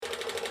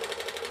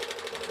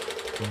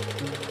Welcome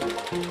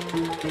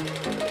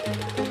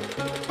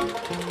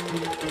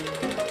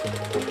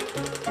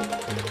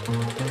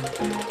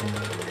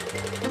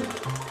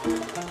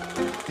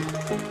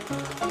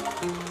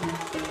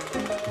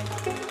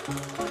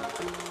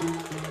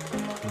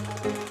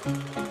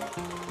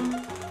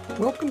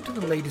to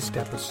the latest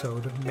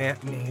episode of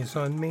Matinees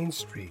on Main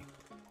Street,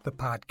 the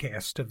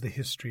podcast of the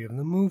history of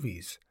the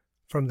movies,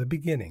 from the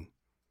beginning.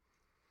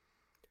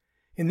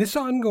 In this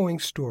ongoing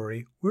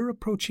story, we're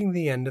approaching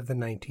the end of the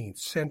 19th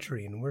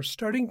century, and we're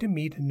starting to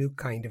meet a new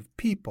kind of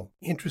people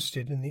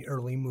interested in the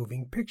early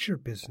moving picture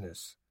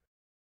business.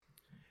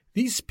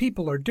 These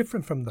people are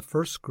different from the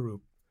first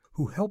group,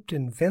 who helped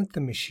invent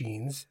the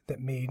machines that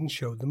made and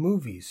showed the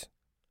movies.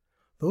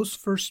 Those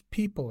first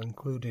people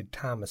included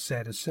Thomas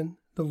Edison,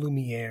 the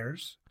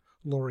Lumieres,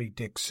 Laurie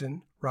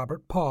Dixon,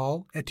 Robert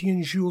Paul,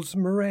 Etienne Jules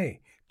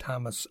Murray,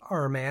 Thomas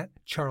Armat,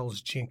 Charles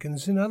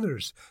Jenkins, and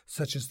others,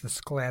 such as the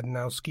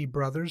Skladnowski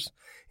brothers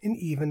and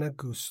even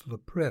Auguste Le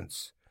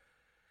Prince.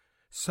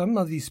 Some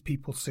of these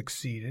people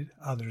succeeded,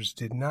 others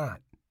did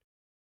not.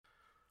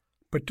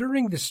 But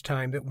during this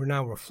time that we're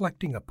now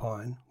reflecting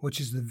upon, which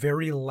is the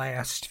very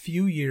last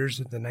few years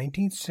of the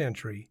 19th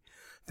century,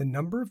 the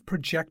number of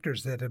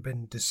projectors that have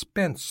been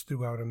dispensed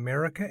throughout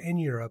America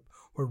and Europe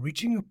were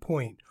reaching a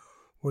point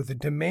where the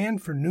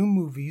demand for new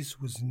movies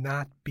was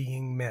not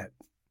being met.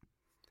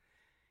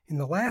 In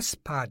the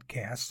last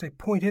podcast, I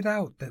pointed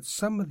out that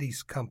some of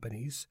these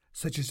companies,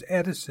 such as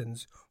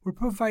Edison's, were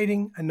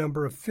providing a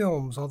number of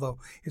films, although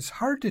it's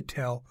hard to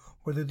tell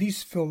whether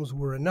these films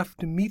were enough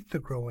to meet the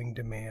growing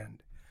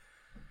demand.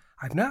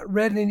 I've not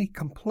read any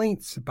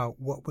complaints about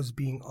what was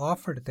being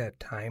offered at that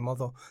time,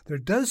 although there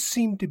does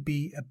seem to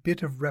be a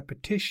bit of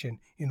repetition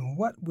in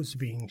what was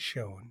being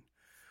shown.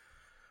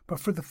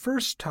 But for the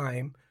first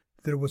time,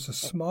 there was a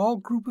small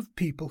group of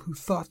people who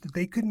thought that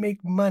they could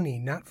make money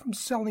not from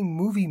selling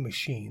movie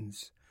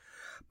machines,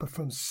 but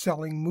from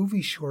selling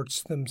movie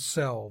shorts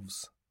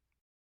themselves.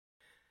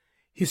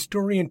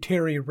 Historian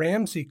Terry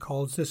Ramsey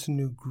calls this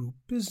new group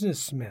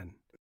businessmen.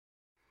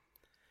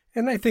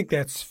 And I think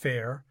that's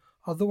fair,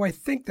 although I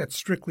think that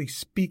strictly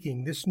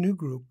speaking, this new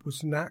group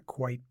was not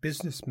quite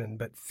businessmen,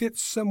 but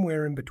fits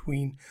somewhere in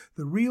between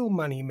the real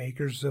money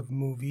makers of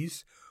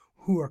movies,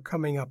 who are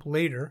coming up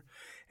later,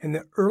 and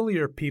the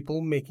earlier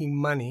people making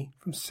money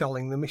from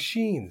selling the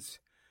machines.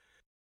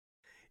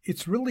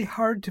 It's really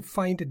hard to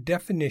find a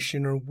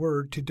definition or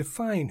word to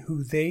define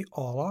who they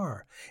all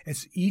are,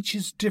 as each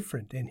is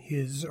different in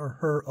his or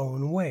her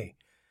own way.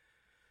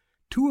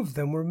 Two of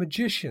them were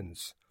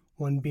magicians,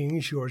 one being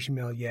Georges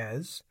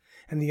Méliès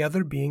and the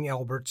other being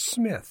Albert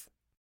Smith.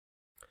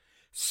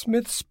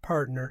 Smith's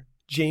partner,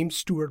 James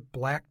Stewart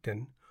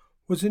Blackton,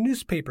 was a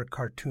newspaper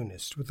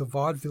cartoonist with a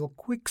vaudeville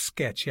quick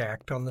sketch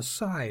act on the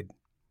side.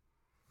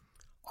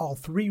 All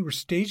three were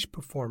stage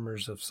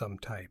performers of some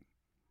type.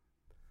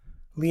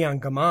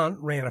 Leon Gaumont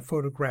ran a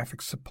photographic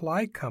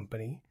supply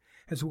company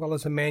as well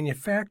as a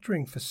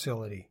manufacturing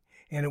facility,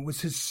 and it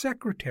was his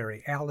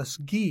secretary, Alice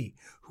Guy,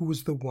 who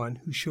was the one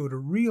who showed a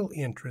real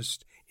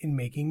interest in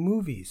making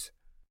movies.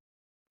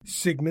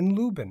 Sigmund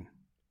Lubin.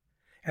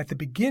 At the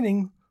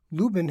beginning,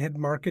 Lubin had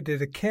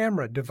marketed a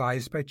camera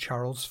devised by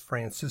Charles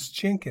Francis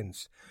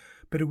Jenkins,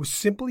 but it was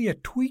simply a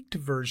tweaked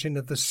version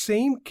of the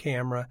same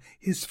camera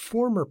his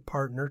former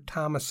partner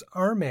Thomas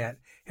Armat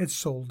had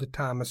sold to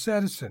Thomas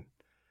Edison.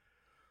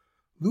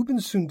 Lubin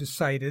soon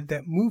decided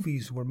that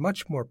movies were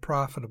much more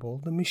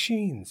profitable than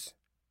machines.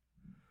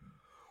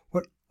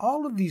 What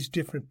all of these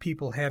different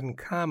people had in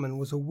common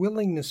was a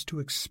willingness to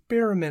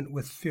experiment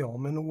with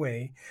film in a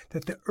way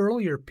that the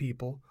earlier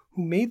people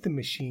who made the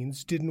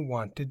machines didn't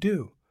want to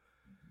do.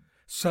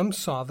 Some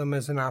saw them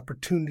as an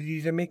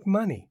opportunity to make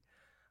money.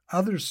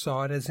 Others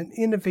saw it as an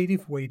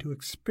innovative way to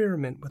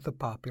experiment with the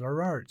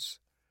popular arts.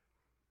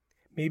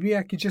 Maybe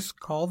I could just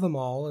call them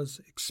all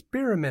as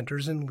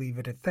experimenters and leave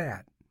it at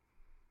that.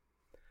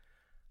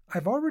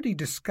 I've already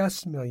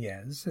discussed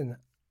Méliès, and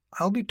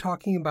I'll be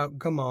talking about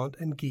Gaumont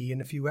and Guy in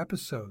a few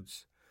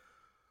episodes.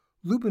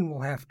 Lubin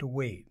will have to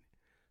wait,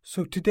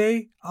 so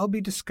today I'll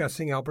be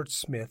discussing Albert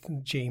Smith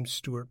and James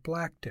Stewart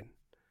Blackton.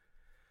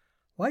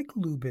 Like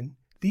Lubin,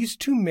 these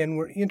two men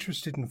were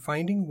interested in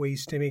finding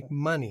ways to make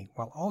money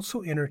while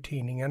also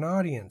entertaining an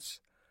audience.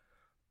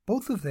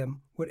 Both of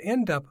them would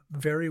end up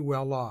very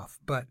well off,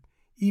 but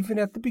even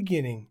at the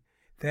beginning,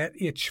 that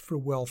itch for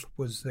wealth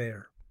was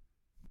there.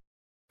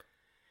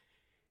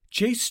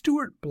 J.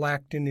 Stewart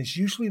Blackton is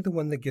usually the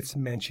one that gets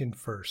mentioned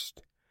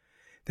first.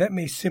 That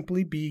may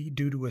simply be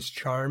due to his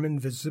charm and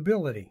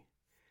visibility.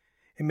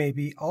 It may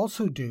be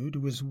also due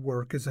to his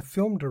work as a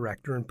film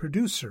director and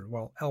producer,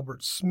 while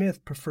Albert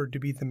Smith preferred to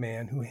be the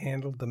man who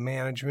handled the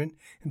management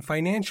and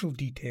financial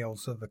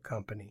details of the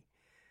company.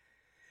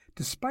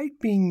 Despite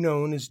being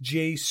known as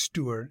J.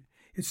 Stewart,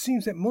 it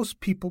seems that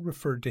most people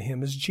referred to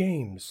him as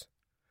James.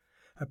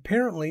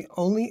 Apparently,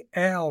 only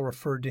Al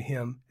referred to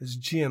him as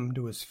Jim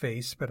to his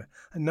face, but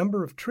a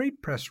number of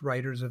trade press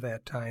writers of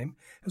that time,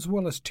 as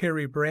well as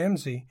Terry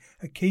Ramsey,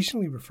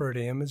 occasionally refer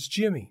to him as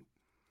Jimmy.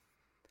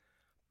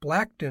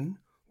 Blackton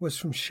was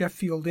from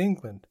Sheffield,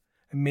 England,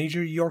 a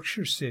major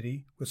Yorkshire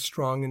city with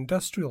strong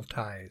industrial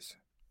ties.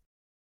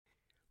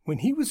 When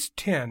he was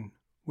 10,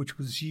 which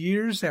was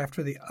years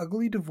after the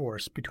ugly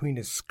divorce between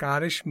his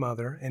Scottish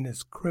mother and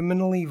his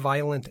criminally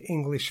violent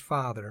English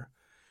father,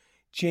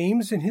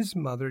 James and his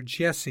mother,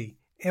 Jessie,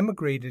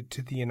 emigrated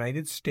to the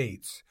United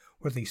States,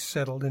 where they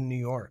settled in New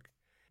York.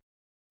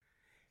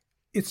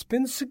 It's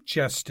been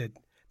suggested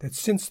that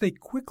since they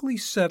quickly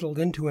settled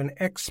into an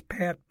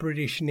expat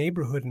British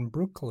neighborhood in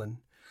Brooklyn,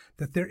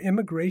 that their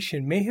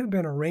immigration may have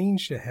been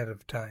arranged ahead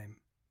of time.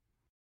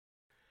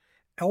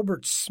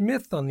 Albert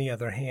Smith, on the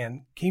other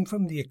hand, came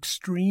from the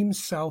extreme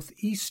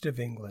southeast of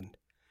England.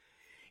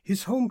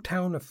 His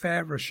hometown of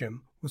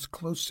Faversham was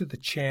close to the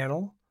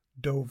Channel,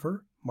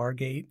 Dover,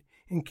 Margate,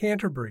 and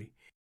Canterbury.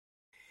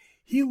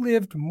 He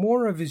lived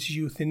more of his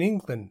youth in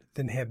England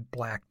than had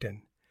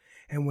Blackton,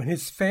 and when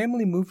his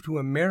family moved to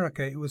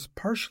America, it was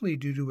partially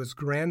due to his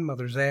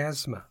grandmother's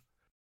asthma.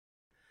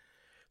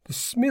 The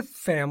Smith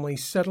family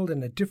settled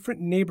in a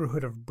different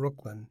neighborhood of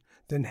Brooklyn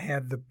than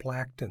had the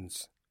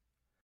Blacktons.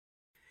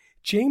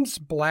 James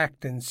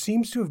Blackton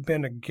seems to have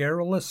been a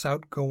garrulous,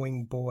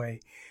 outgoing boy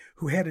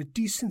who had a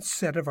decent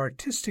set of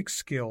artistic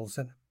skills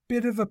and a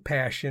bit of a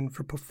passion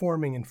for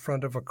performing in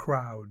front of a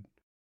crowd.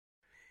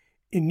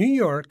 In New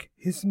York,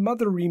 his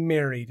mother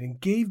remarried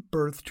and gave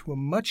birth to a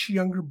much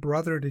younger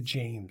brother to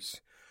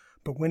James,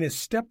 but when his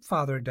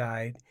stepfather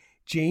died,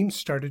 James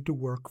started to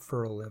work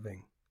for a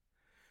living.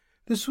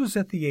 This was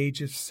at the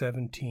age of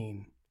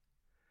 17.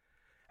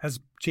 As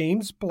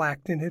James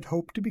Blackton had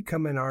hoped to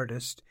become an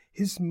artist,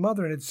 his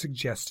mother had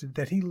suggested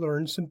that he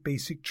learn some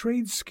basic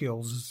trade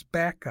skills as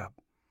backup.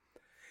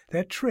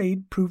 That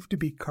trade proved to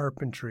be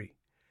carpentry.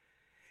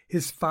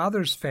 His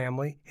father's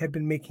family had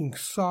been making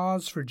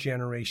saws for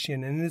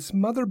generations, and his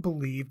mother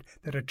believed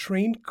that a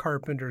trained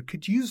carpenter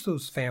could use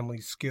those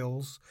family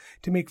skills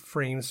to make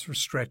frames for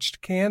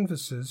stretched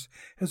canvases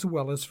as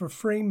well as for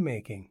frame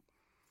making.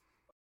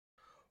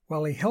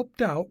 While he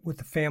helped out with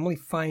the family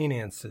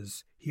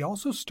finances, he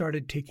also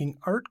started taking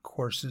art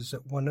courses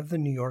at one of the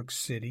New York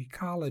City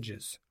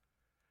colleges.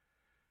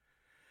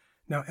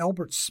 Now,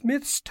 Albert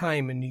Smith's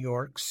time in New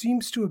York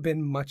seems to have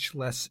been much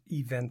less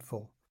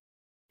eventful.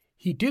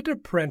 He did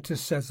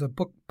apprentice as a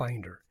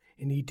bookbinder,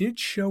 and he did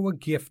show a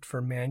gift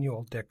for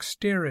manual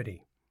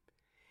dexterity.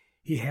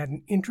 He had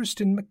an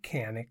interest in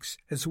mechanics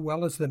as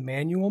well as the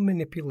manual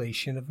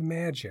manipulation of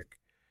magic.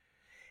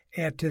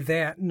 Add to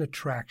that an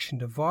attraction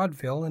to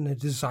vaudeville and a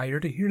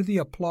desire to hear the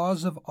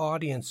applause of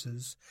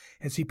audiences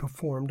as he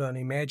performed on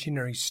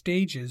imaginary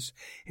stages,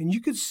 and you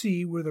could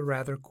see where the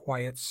rather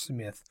quiet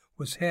Smith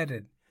was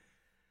headed.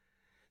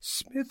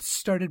 Smith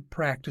started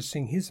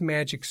practicing his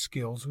magic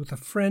skills with a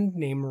friend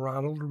named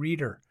Ronald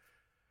Reader.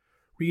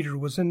 Reader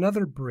was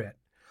another Brit,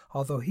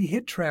 although he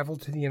had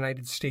traveled to the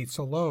United States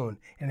alone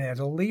and at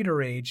a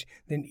later age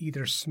than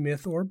either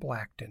Smith or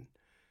Blackton.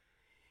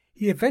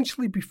 He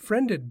eventually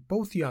befriended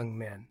both young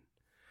men,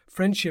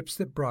 friendships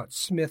that brought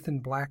Smith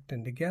and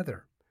Blackton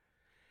together.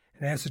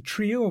 And as a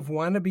trio of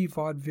wannabe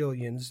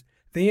vaudevillians,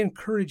 they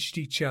encouraged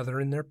each other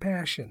in their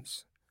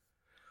passions.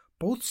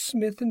 Both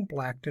Smith and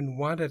Blackton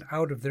wanted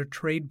out of their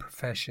trade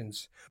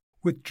professions,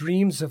 with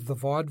dreams of the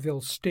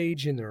vaudeville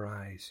stage in their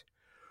eyes.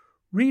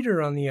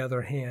 Reader, on the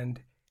other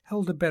hand,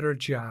 held a better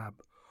job,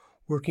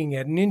 working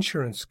at an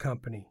insurance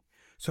company,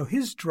 so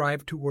his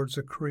drive towards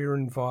a career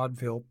in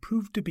vaudeville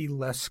proved to be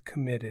less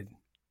committed.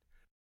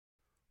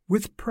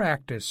 With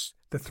practice,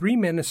 the three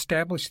men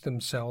established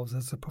themselves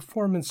as a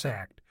performance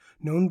act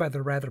known by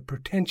the rather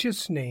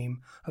pretentious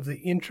name of the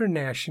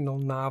International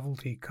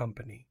Novelty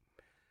Company.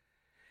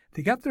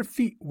 They got their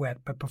feet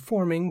wet by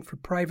performing for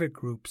private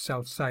groups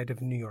outside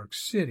of New York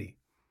City.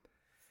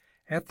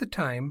 At the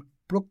time,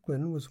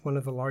 Brooklyn was one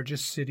of the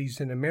largest cities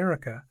in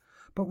America,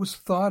 but was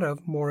thought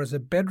of more as a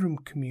bedroom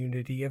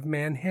community of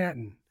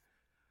Manhattan.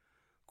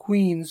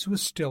 Queens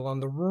was still on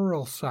the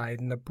rural side,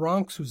 and the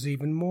Bronx was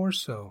even more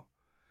so.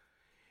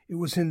 It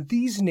was in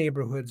these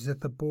neighborhoods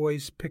that the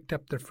boys picked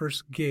up their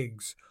first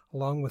gigs,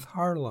 along with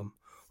Harlem,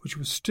 which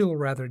was still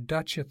rather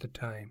Dutch at the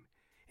time,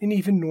 and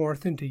even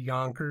north into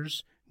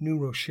Yonkers, New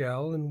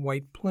Rochelle, and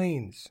White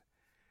Plains.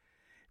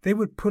 They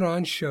would put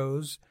on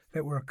shows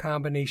that were a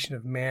combination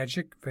of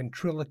magic,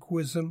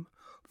 ventriloquism,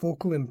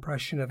 vocal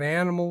impression of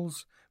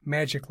animals,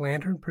 magic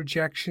lantern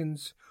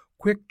projections,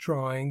 quick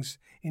drawings,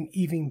 and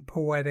even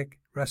poetic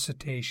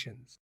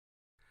recitations.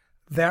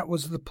 That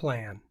was the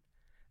plan,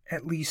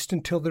 at least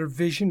until their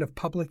vision of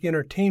public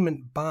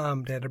entertainment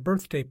bombed at a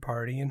birthday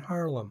party in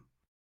Harlem.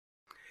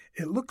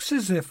 It looks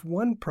as if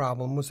one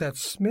problem was that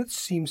Smith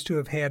seems to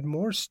have had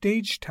more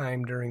stage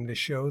time during the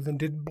show than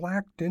did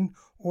Blackton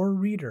or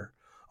Reader,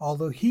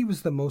 although he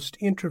was the most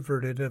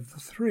introverted of the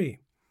three.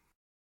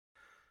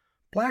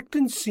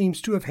 Blackton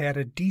seems to have had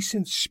a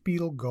decent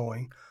spiel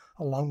going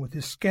along with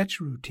his sketch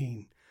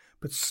routine,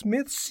 but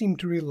Smith seemed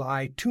to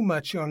rely too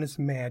much on his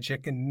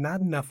magic and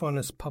not enough on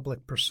his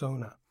public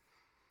persona.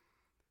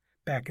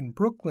 Back in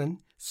Brooklyn,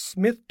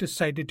 Smith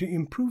decided to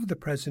improve the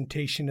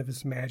presentation of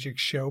his magic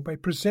show by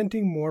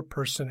presenting more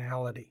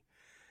personality.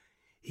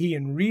 He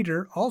and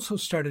Reeder also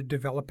started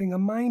developing a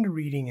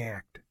mind-reading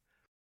act.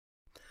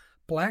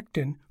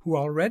 Blackton, who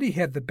already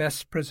had the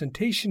best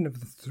presentation of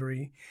the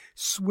three,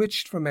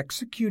 switched from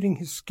executing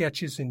his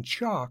sketches in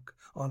chalk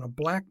on a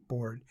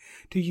blackboard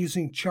to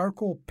using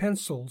charcoal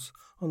pencils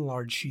on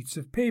large sheets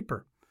of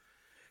paper.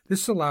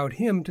 This allowed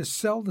him to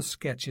sell the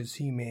sketches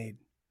he made.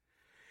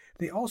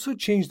 They also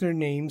changed their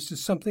names to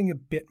something a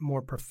bit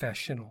more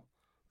professional,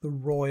 the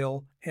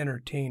Royal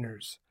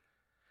Entertainers.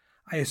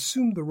 I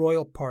assume the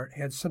royal part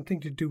had something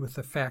to do with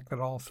the fact that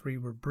all three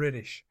were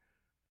British.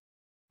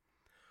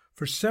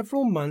 For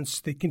several months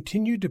they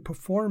continued to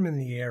perform in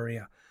the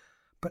area,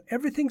 but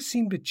everything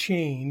seemed to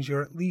change,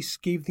 or at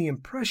least gave the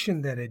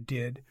impression that it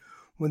did,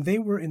 when they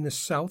were in the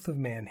south of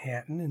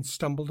Manhattan and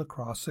stumbled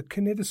across a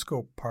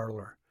kinetoscope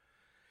parlor.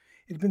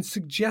 It had been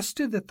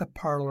suggested that the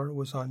parlor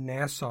was on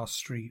Nassau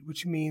Street,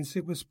 which means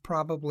it was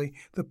probably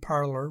the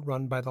parlor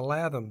run by the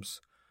Lathams.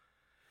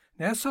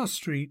 Nassau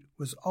Street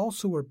was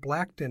also where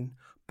Blackton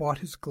bought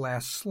his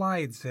glass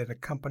slides at a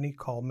company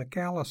called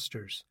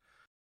McAllister's.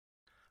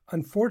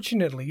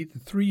 Unfortunately, the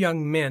three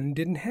young men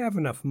didn't have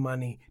enough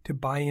money to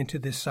buy into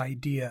this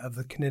idea of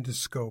the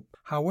kinetoscope,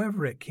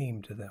 however it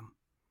came to them.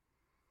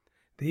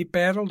 They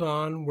battled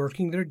on,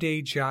 working their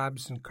day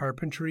jobs in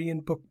carpentry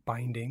and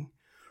bookbinding.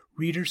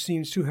 Reeder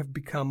seems to have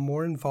become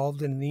more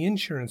involved in the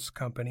insurance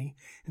company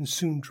and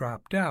soon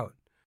dropped out.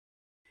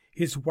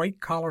 His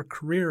white-collar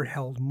career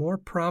held more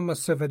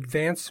promise of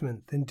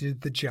advancement than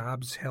did the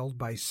jobs held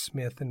by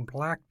Smith and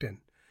Blackton,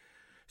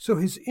 so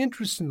his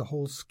interest in the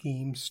whole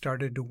scheme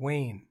started to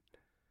wane.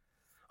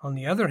 On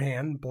the other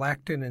hand,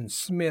 Blackton and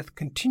Smith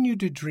continued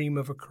to dream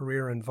of a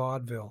career in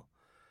vaudeville.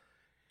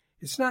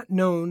 It's not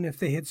known if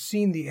they had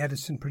seen the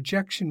Edison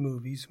projection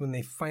movies when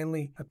they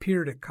finally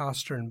appeared at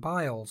Coster and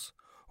Biles,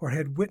 or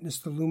had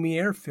witnessed the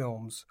Lumiere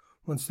films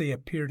once they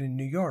appeared in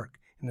New York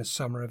in the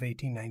summer of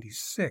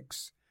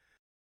 1896.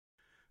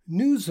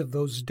 News of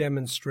those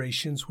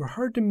demonstrations were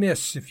hard to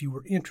miss if you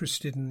were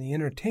interested in the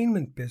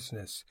entertainment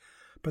business,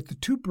 but the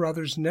two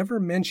brothers never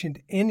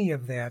mentioned any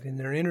of that in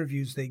their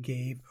interviews they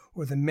gave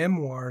or the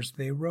memoirs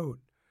they wrote.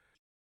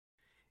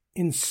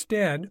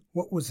 Instead,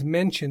 what was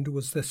mentioned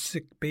was the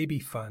Sick Baby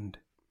Fund.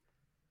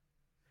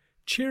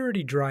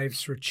 Charity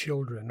drives for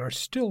children are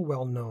still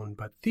well known,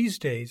 but these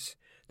days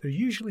they're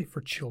usually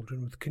for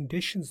children with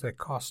conditions that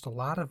cost a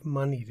lot of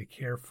money to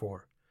care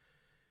for.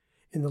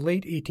 In the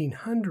late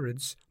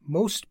 1800s,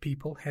 most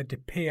people had to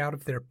pay out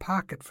of their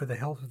pocket for the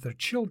health of their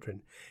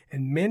children,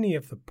 and many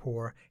of the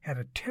poor had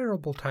a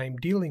terrible time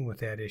dealing with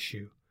that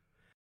issue.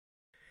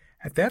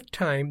 At that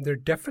time, there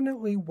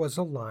definitely was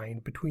a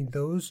line between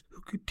those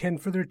who could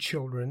tend for their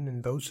children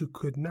and those who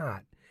could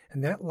not,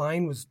 and that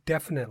line was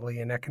definitely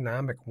an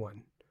economic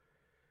one.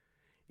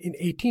 In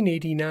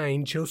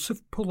 1889, Joseph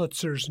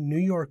Pulitzer's New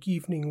York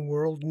Evening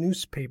World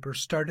newspaper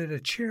started a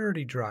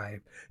charity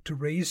drive to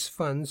raise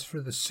funds for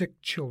the sick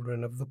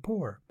children of the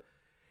poor.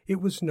 It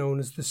was known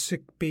as the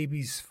Sick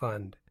Babies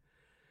Fund.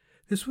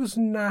 This was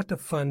not a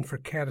fund for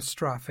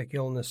catastrophic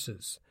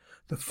illnesses.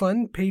 The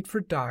fund paid for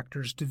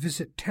doctors to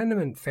visit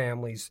tenement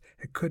families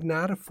that could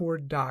not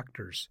afford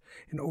doctors,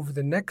 and over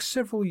the next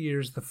several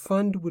years the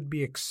fund would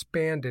be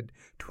expanded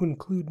to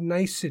include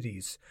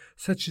niceties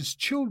such as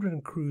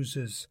children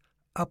cruises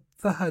up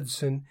the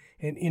Hudson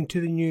and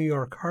into the New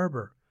York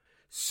Harbor,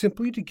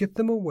 simply to get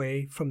them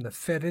away from the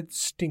fetid,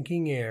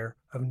 stinking air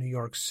of New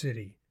York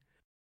City.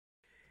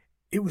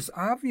 It was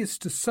obvious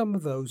to some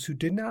of those who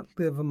did not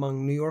live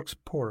among New York's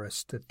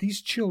poorest that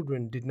these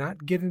children did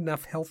not get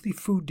enough healthy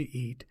food to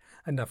eat,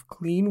 enough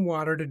clean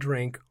water to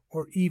drink,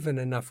 or even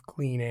enough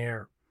clean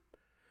air.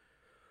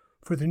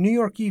 For the New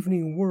York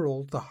Evening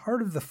World, the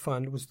heart of the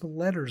fund was the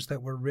letters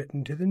that were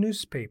written to the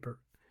newspaper.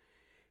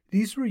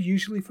 These were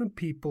usually from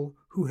people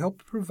who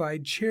helped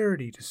provide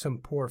charity to some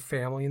poor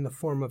family in the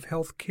form of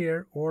health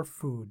care or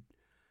food.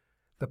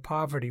 The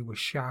poverty was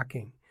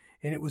shocking,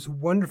 and it was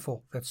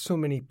wonderful that so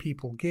many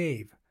people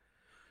gave.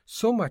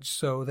 So much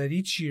so that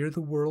each year the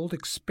World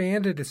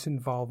expanded its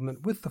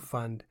involvement with the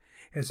fund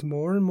as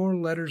more and more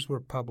letters were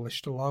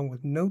published along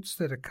with notes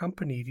that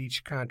accompanied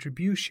each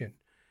contribution.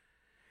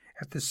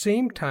 At the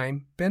same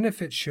time,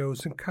 benefit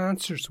shows and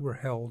concerts were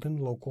held in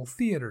local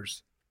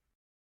theaters.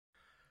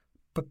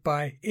 But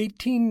by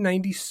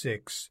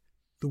 1896,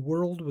 the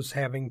World was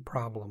having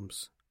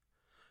problems.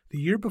 The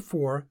year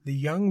before, the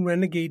young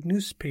renegade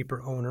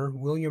newspaper owner,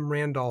 William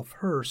Randolph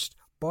Hearst,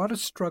 bought a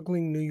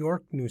struggling New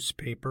York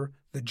newspaper,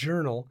 the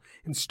Journal,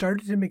 and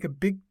started to make a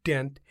big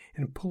dent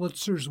in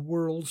Pulitzer's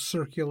World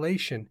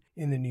circulation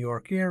in the New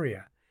York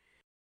area.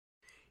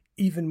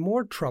 Even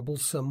more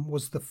troublesome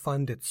was the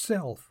fund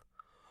itself.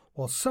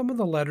 While some of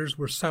the letters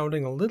were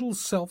sounding a little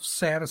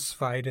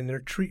self-satisfied in their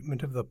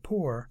treatment of the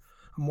poor,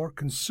 a more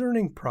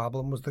concerning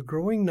problem was the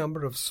growing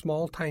number of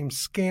small-time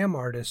scam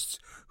artists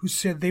who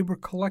said they were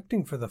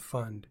collecting for the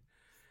fund.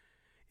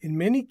 In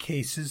many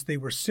cases, they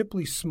were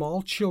simply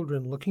small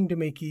children looking to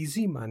make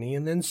easy money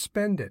and then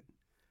spend it.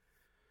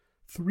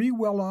 3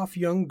 well-off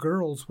young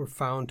girls were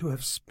found to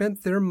have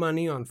spent their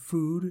money on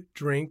food,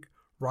 drink,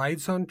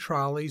 rides on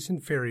trolleys,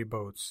 and ferry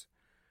boats.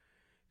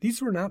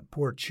 These were not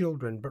poor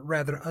children, but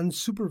rather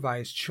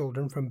unsupervised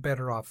children from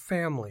better-off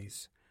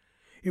families.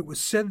 It was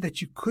said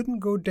that you couldn't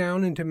go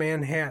down into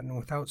Manhattan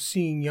without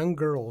seeing young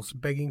girls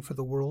begging for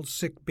the World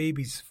Sick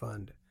Babies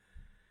Fund.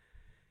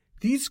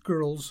 These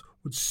girls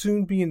would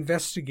soon be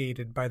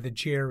investigated by the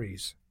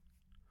Jerrys.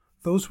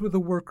 Those were the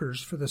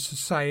workers for the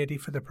Society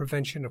for the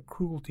Prevention of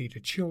Cruelty to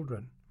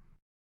Children.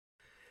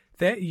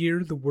 That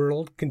year, the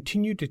World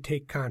continued to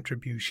take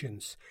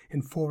contributions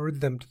and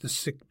forward them to the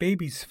Sick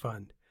Babies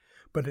Fund,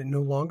 but it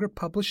no longer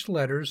published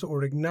letters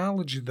or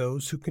acknowledged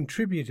those who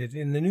contributed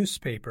in the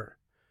newspaper.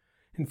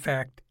 In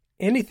fact,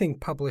 anything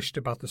published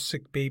about the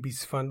Sick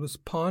Babies Fund was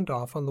pawned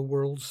off on the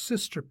World's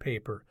sister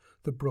paper,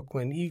 the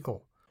Brooklyn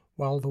Eagle,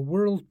 while the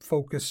World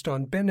focused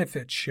on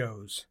benefit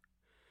shows.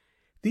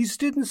 These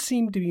didn't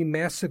seem to be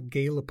massive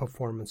gala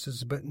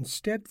performances, but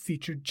instead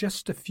featured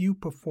just a few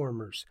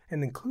performers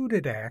and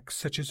included acts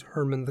such as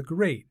Herman the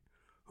Great,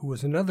 who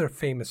was another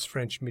famous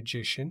French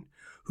magician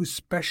whose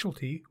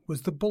specialty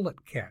was the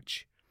bullet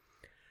catch.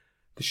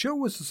 The show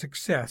was a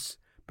success,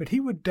 but he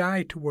would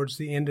die towards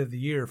the end of the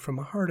year from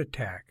a heart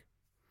attack.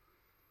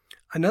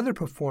 Another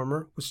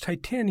performer was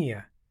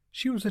Titania.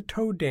 She was a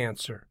toe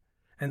dancer,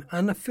 an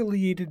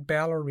unaffiliated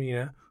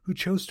ballerina who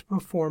chose to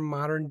perform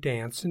modern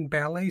dance in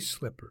ballet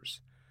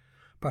slippers.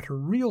 But her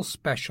real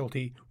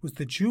specialty was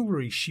the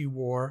jewelry she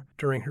wore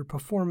during her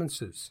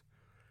performances.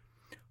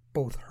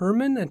 Both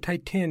Herman and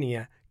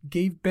Titania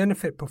gave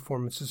benefit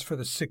performances for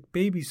the Sick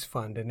Babies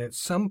Fund, and at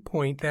some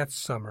point that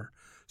summer,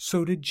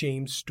 so did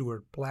James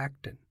Stewart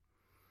Blackton.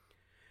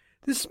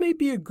 This may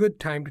be a good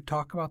time to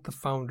talk about the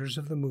founders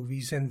of the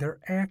movies and their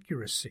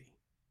accuracy.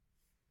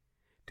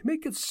 To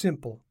make it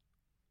simple,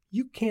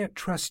 you can't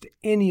trust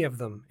any of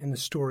them in the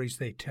stories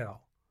they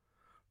tell.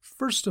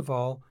 First of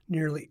all,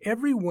 nearly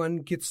everyone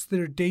gets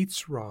their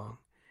dates wrong,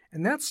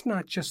 and that's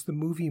not just the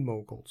movie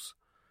moguls.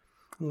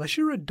 Unless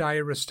you're a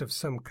diarist of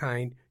some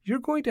kind, you're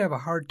going to have a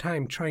hard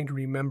time trying to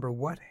remember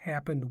what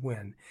happened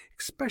when,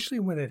 especially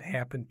when it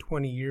happened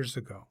 20 years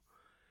ago.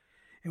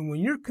 And when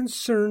you're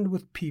concerned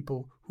with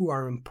people who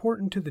are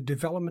important to the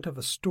development of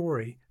a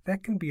story,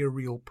 that can be a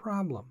real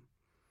problem.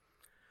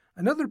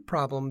 Another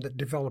problem that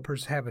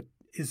developers have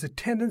is a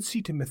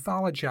tendency to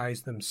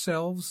mythologize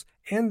themselves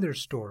and their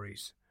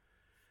stories.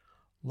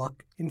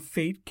 Luck and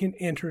fate can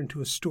enter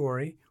into a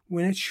story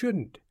when it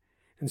shouldn't,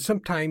 and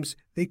sometimes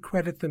they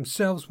credit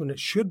themselves when it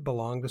should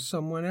belong to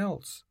someone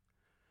else.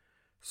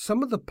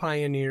 Some of the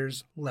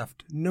pioneers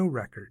left no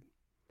record.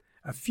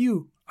 A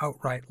few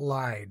outright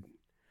lied.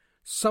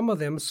 Some of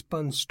them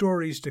spun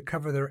stories to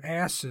cover their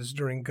asses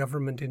during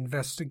government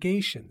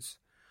investigations.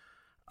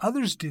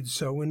 Others did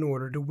so in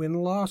order to win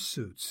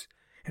lawsuits,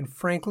 and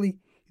frankly,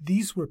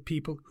 these were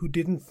people who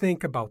didn't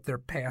think about their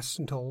past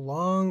until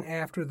long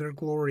after their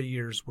glory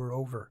years were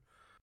over.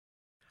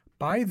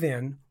 By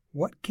then,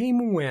 what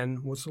came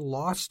when was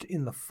lost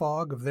in the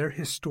fog of their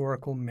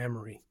historical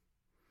memory.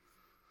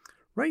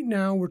 Right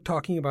now, we're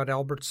talking about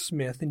Albert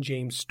Smith and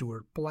James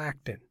Stewart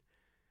Blackton,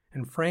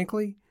 and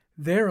frankly,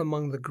 they're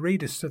among the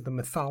greatest of the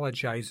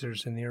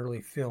mythologizers in the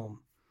early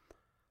film.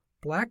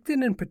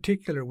 Blackton in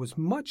particular was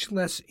much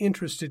less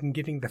interested in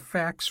getting the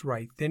facts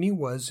right than he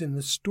was in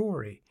the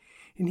story,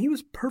 and he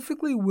was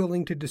perfectly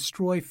willing to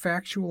destroy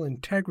factual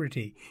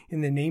integrity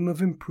in the name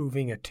of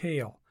improving a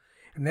tale,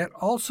 and that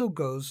also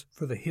goes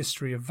for the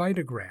history of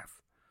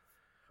Vitagraph.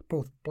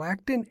 Both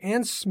Blackton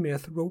and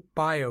Smith wrote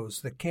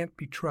bios that can't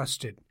be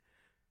trusted.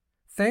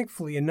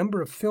 Thankfully, a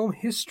number of film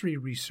history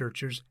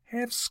researchers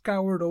have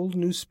scoured old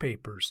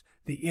newspapers,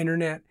 the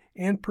internet,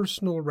 and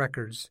personal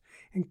records,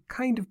 and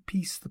kind of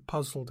pieced the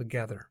puzzle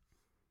together.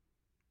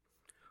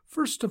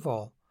 First of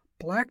all,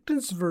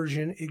 Blackton's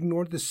version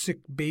ignored the Sick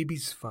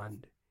Babies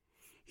Fund.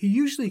 He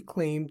usually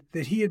claimed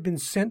that he had been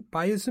sent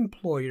by his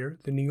employer,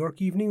 the New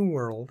York Evening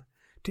World,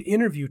 to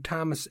interview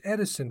Thomas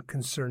Edison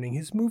concerning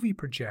his movie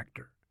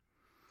projector.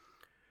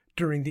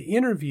 During the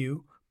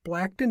interview,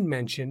 Blackton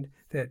mentioned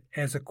that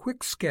as a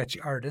quick sketch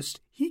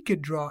artist, he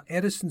could draw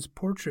Edison's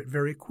portrait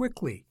very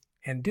quickly,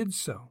 and did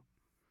so.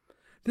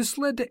 This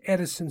led to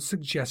Edison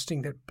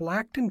suggesting that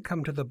Blackton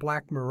come to the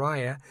Black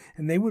Maria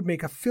and they would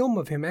make a film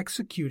of him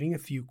executing a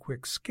few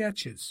quick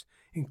sketches,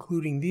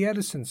 including the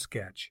Edison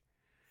sketch.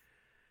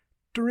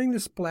 During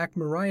this Black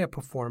Maria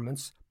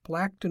performance,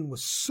 Blackton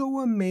was so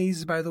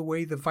amazed by the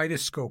way the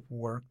Vitascope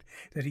worked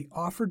that he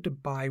offered to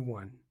buy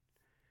one.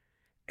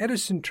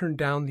 Edison turned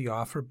down the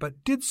offer,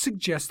 but did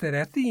suggest that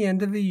at the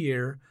end of the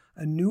year,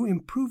 a new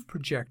improved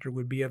projector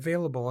would be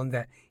available and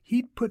that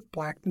he'd put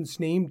Blackton's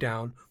name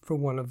down for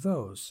one of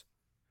those.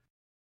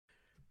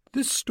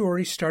 This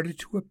story started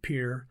to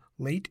appear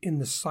late in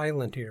the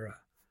silent era,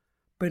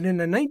 but in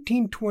a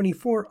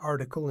 1924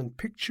 article in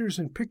Pictures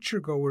and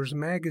Picturegoers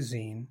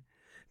magazine,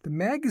 the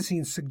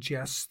magazine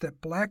suggests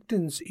that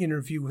Blackton's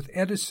interview with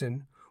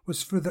Edison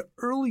was for the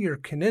earlier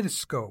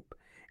kinetoscope,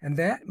 and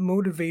that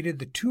motivated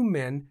the two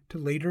men to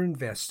later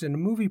invest in a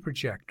movie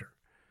projector.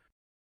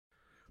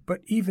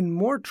 But even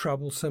more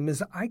troublesome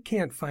is I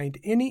can't find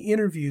any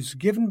interviews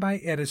given by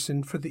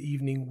Edison for the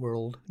Evening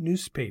World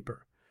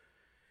newspaper.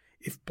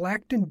 If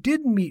Blackton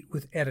did meet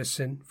with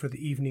Edison for the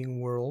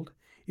Evening World,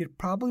 it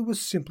probably was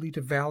simply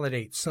to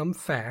validate some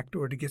fact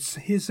or to get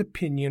his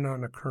opinion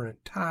on a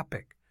current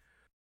topic.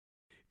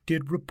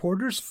 Did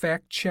reporters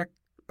fact-check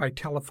by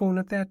telephone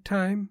at that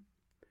time?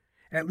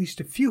 At least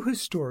a few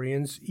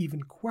historians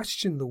even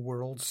questioned the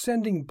World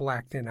sending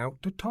Blackton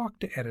out to talk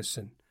to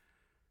Edison.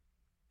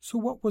 So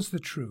what was the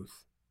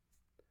truth?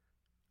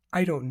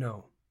 I don't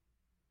know.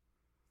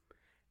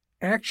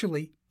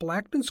 Actually,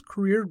 Blackton's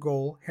career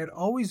goal had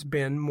always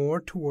been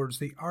more towards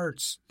the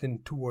arts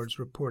than towards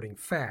reporting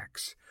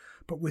facts,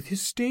 but with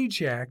his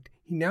stage act,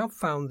 he now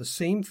found the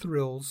same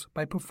thrills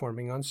by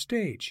performing on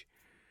stage.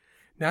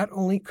 Not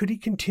only could he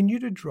continue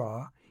to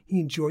draw, he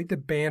enjoyed the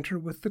banter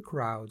with the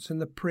crowds and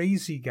the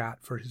praise he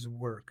got for his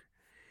work.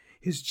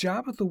 His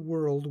job at the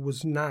World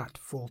was not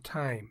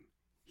full-time.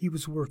 He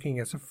was working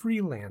as a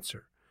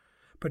freelancer.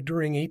 But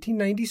during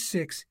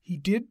 1896, he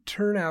did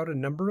turn out a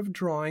number of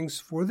drawings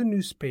for the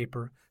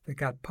newspaper that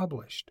got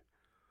published.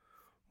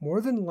 More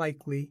than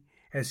likely,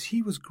 as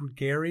he was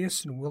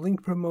gregarious and willing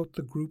to promote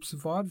the group's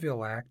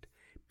vaudeville act,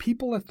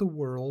 people at the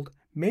World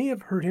may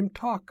have heard him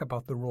talk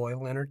about the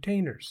Royal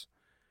Entertainers.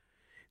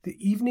 The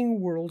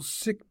Evening World's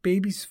Sick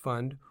Babies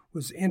Fund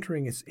was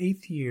entering its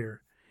 8th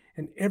year,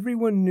 and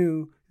everyone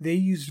knew they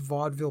used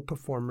vaudeville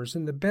performers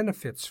in the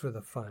benefits for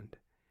the fund.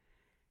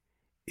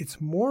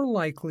 It's more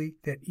likely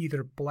that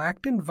either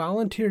Blackton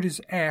volunteered his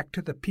act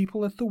to the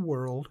people at the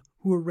World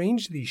who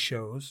arranged these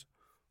shows,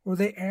 or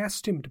they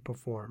asked him to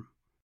perform.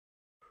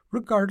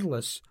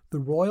 Regardless, the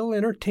Royal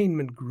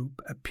Entertainment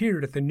Group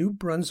appeared at the New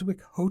Brunswick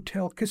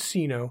Hotel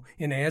Casino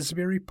in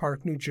Asbury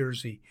Park, New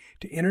Jersey,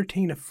 to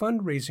entertain a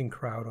fundraising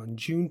crowd on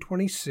June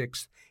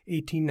 26,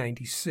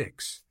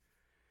 1896.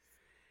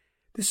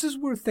 This is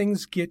where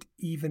things get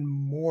even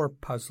more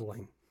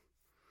puzzling.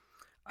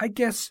 I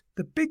guess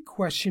the big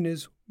question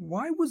is,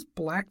 why was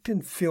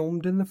Blackton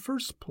filmed in the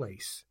first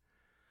place?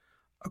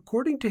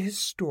 According to his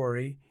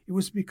story, it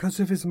was because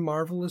of his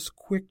marvelous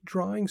quick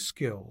drawing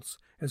skills,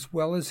 as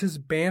well as his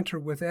banter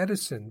with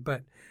Edison,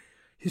 but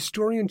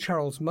historian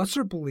Charles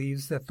Musser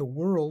believes that the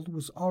World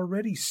was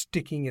already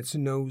sticking its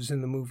nose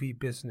in the movie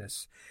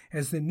business,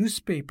 as the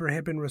newspaper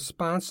had been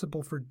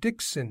responsible for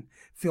Dixon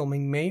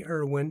filming May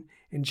Irwin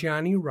and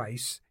Johnny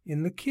Rice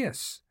in The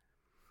Kiss.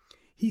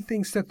 He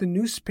thinks that the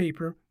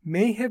newspaper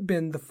may have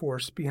been the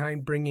force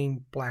behind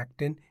bringing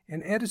Blackton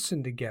and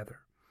Edison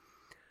together.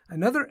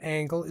 Another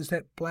angle is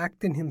that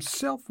Blackton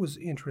himself was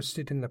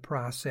interested in the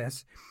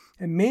process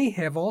and may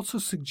have also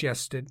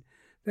suggested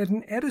that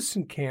an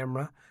Edison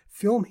camera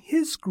film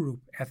his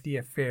group at the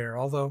affair,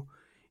 although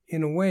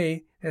in a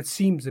way that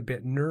seems a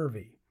bit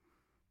nervy.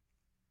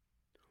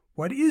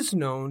 What is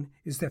known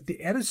is that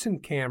the Edison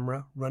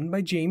camera, run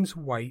by James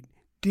White,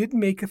 did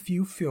make a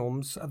few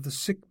films of the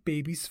Sick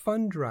Babies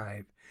Fund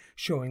Drive,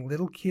 showing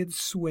little kids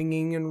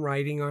swinging and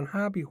riding on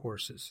hobby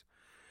horses.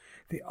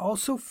 They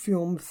also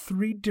filmed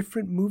 3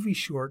 different movie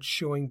shorts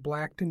showing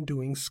Blackton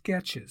doing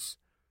sketches.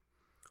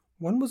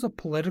 One was a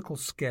political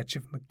sketch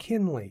of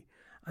McKinley,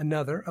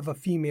 another of a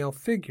female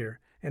figure,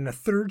 and a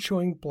third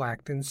showing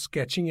Blackton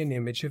sketching an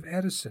image of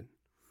Edison.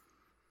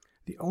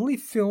 The only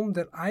film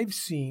that I've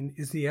seen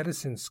is the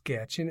Edison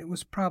sketch, and it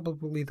was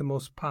probably the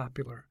most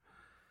popular.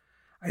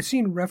 I've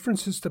seen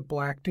references to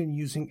Blackton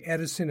using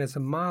Edison as a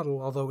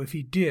model, although if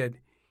he did,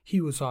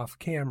 he was off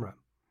camera.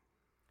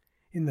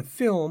 In the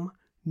film,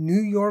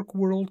 New York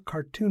World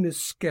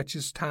cartoonist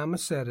sketches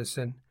Thomas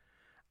Edison.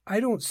 I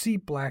don't see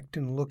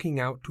Blackton looking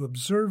out to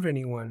observe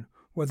anyone,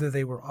 whether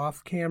they were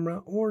off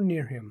camera or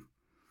near him.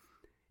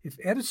 If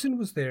Edison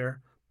was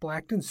there,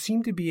 Blackton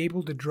seemed to be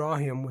able to draw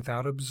him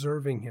without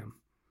observing him.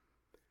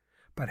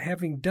 But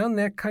having done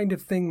that kind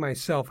of thing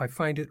myself, I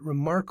find it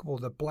remarkable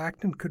that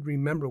Blackton could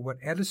remember what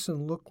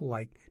Edison looked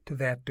like to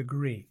that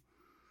degree.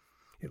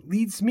 It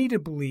leads me to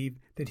believe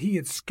that he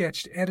had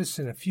sketched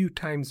Edison a few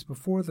times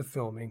before the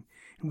filming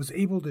and was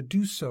able to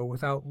do so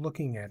without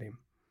looking at him.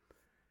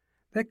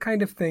 That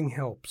kind of thing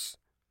helps,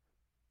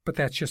 but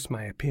that's just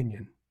my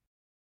opinion.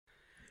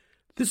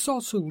 This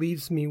also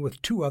leaves me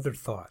with 2 other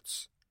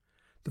thoughts.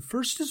 The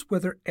first is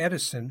whether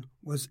Edison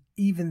was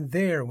even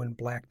there when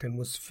Blackton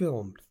was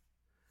filmed.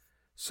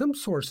 Some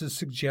sources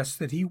suggest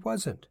that he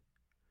wasn't.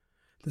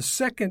 The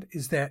second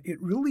is that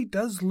it really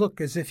does look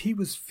as if he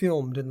was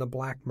filmed in the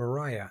Black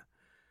Maria.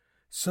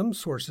 Some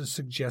sources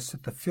suggest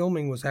that the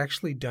filming was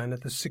actually done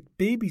at the Sick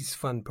Babies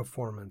Fund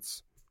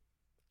performance.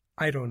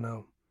 I don't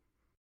know.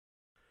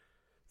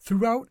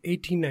 Throughout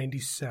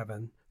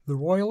 1897, the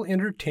Royal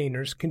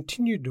Entertainers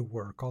continued to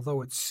work,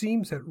 although it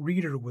seems that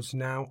Reader was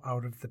now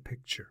out of the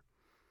picture.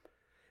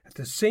 At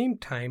the same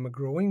time, a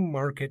growing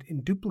market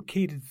in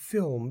duplicated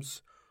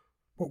films,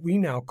 what we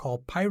now call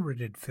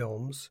pirated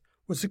films,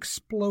 was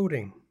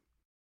exploding,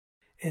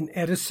 and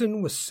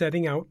Edison was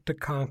setting out to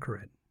conquer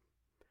it.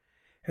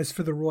 As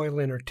for the Royal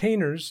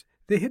Entertainers,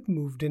 they had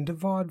moved into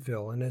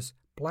vaudeville, and as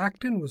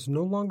Blackton was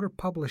no longer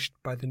published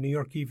by the New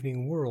York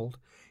Evening World,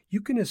 you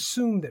can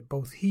assume that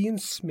both he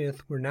and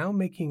Smith were now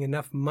making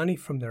enough money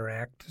from their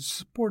act to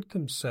support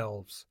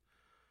themselves.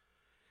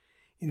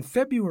 In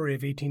February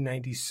of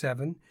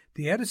 1897,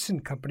 the Edison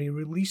Company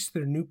released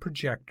their new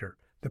projector,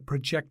 the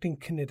projecting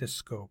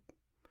kinetoscope.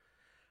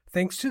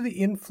 Thanks to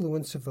the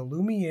influence of the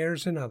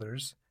Lumieres and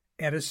others,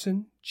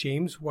 Edison,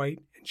 James White,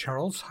 and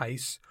Charles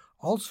Heiss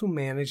also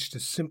managed to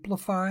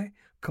simplify,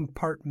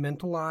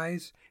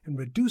 compartmentalize, and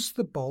reduce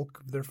the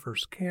bulk of their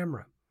first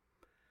camera.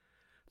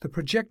 The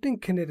projecting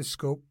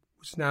kinetoscope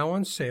was now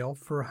on sale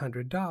for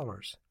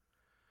 $100.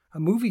 A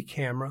movie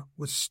camera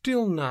was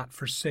still not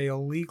for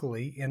sale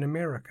legally in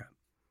America.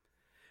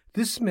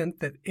 This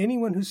meant that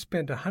anyone who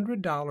spent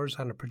 $100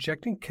 on a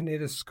projecting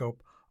kinetoscope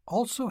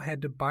also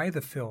had to buy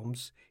the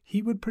films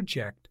he would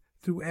project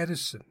through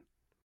Edison.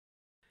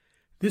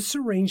 This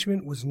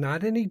arrangement was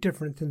not any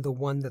different than the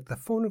one that the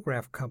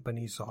phonograph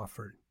companies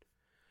offered.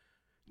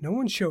 No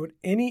one showed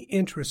any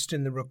interest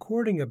in the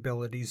recording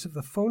abilities of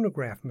the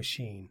phonograph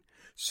machine,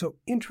 so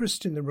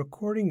interest in the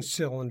recording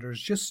cylinders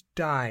just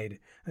died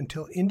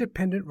until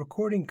independent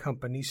recording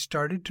companies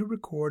started to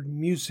record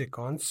music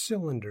on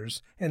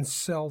cylinders and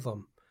sell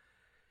them.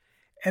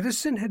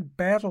 Edison had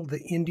battled the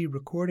indie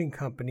recording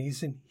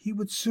companies, and he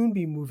would soon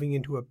be moving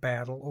into a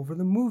battle over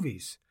the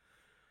movies.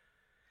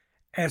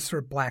 As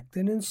for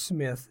Blackton and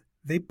Smith,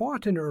 they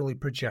bought an early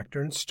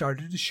projector and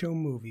started to show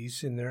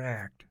movies in their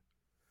act.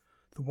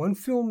 The one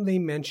film they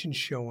mentioned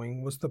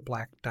showing was The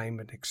Black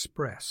Diamond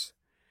Express.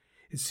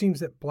 It seems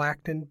that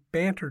Blackton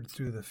bantered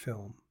through the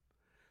film.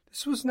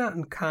 This was not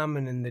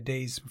uncommon in the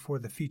days before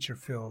the feature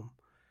film.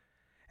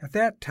 At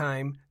that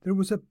time, there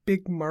was a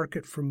big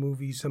market for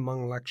movies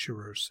among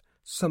lecturers,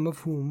 some of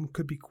whom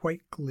could be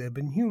quite glib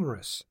and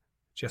humorous,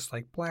 just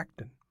like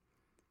Blackton.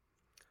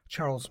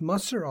 Charles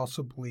Musser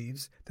also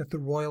believes that the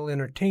Royal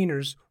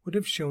Entertainers would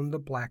have shown the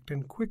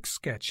Blackton quick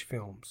sketch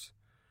films.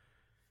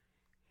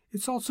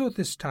 It's also at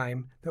this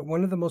time that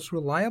one of the most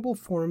reliable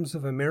forms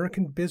of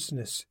American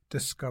business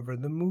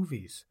discovered the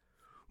movies,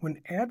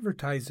 when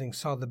advertising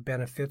saw the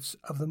benefits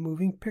of the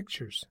moving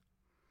pictures.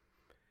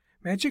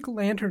 Magic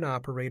lantern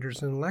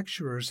operators and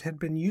lecturers had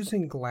been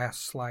using glass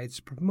slides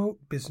to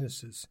promote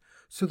businesses,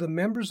 so the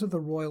members of the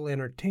Royal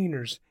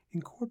Entertainers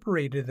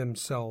incorporated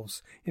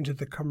themselves into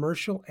the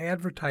Commercial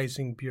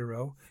Advertising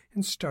Bureau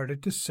and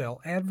started to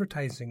sell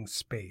advertising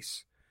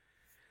space.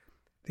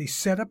 They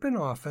set up an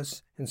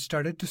office and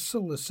started to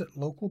solicit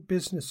local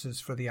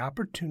businesses for the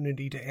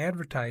opportunity to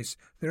advertise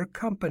their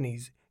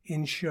companies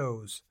in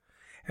shows,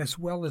 as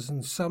well as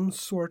in some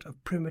sort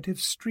of primitive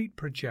street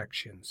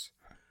projections.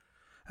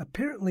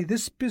 Apparently,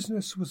 this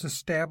business was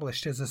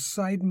established as a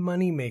side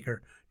moneymaker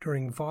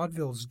during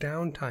vaudeville's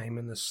downtime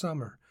in the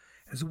summer,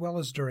 as well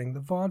as during the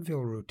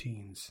vaudeville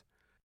routines.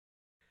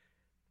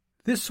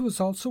 This was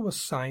also a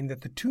sign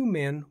that the two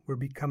men were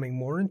becoming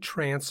more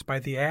entranced by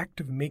the act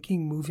of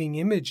making moving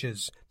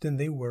images than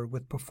they were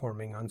with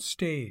performing on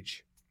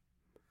stage.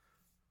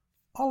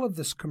 All of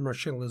this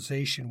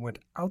commercialization went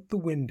out the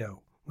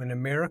window when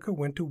America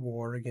went to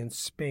war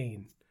against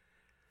Spain.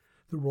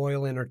 The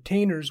Royal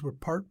Entertainers were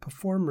part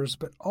performers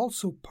but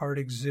also part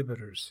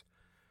exhibitors.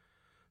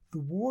 The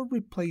war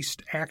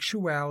replaced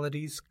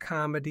actualities,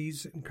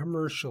 comedies, and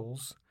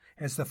commercials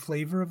as the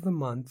flavor of the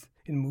month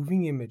in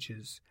moving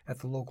images at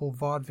the local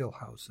vaudeville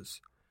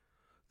houses.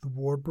 The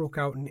war broke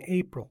out in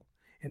April,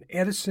 and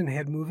Edison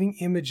had moving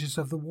images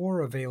of the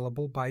war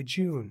available by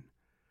June.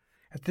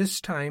 At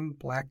this time,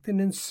 Blackton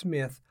and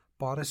Smith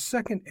bought a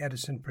second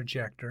Edison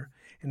projector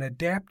and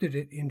adapted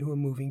it into a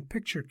moving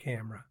picture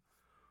camera.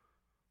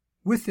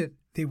 With it,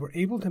 they were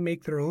able to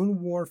make their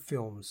own war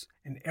films,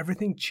 and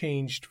everything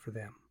changed for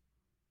them.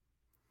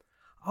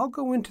 I'll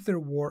go into their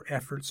war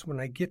efforts when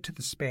I get to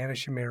the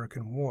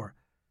Spanish-American War.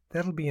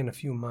 That'll be in a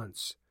few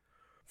months.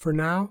 For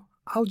now,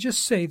 I'll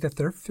just say that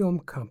their film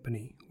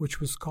company, which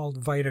was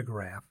called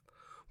Vitagraph,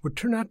 would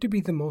turn out to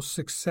be the most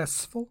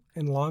successful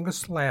and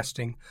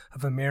longest-lasting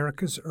of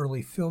America's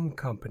early film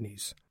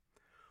companies.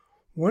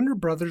 Warner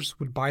Brothers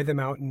would buy them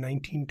out in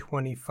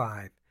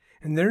 1925,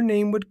 and their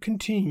name would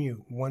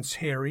continue once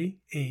Harry,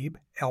 Abe,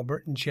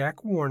 Albert, and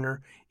Jack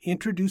Warner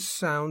introduced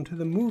sound to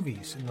the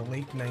movies in the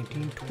late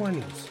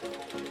 1920s.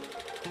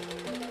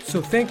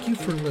 So thank you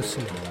for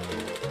listening.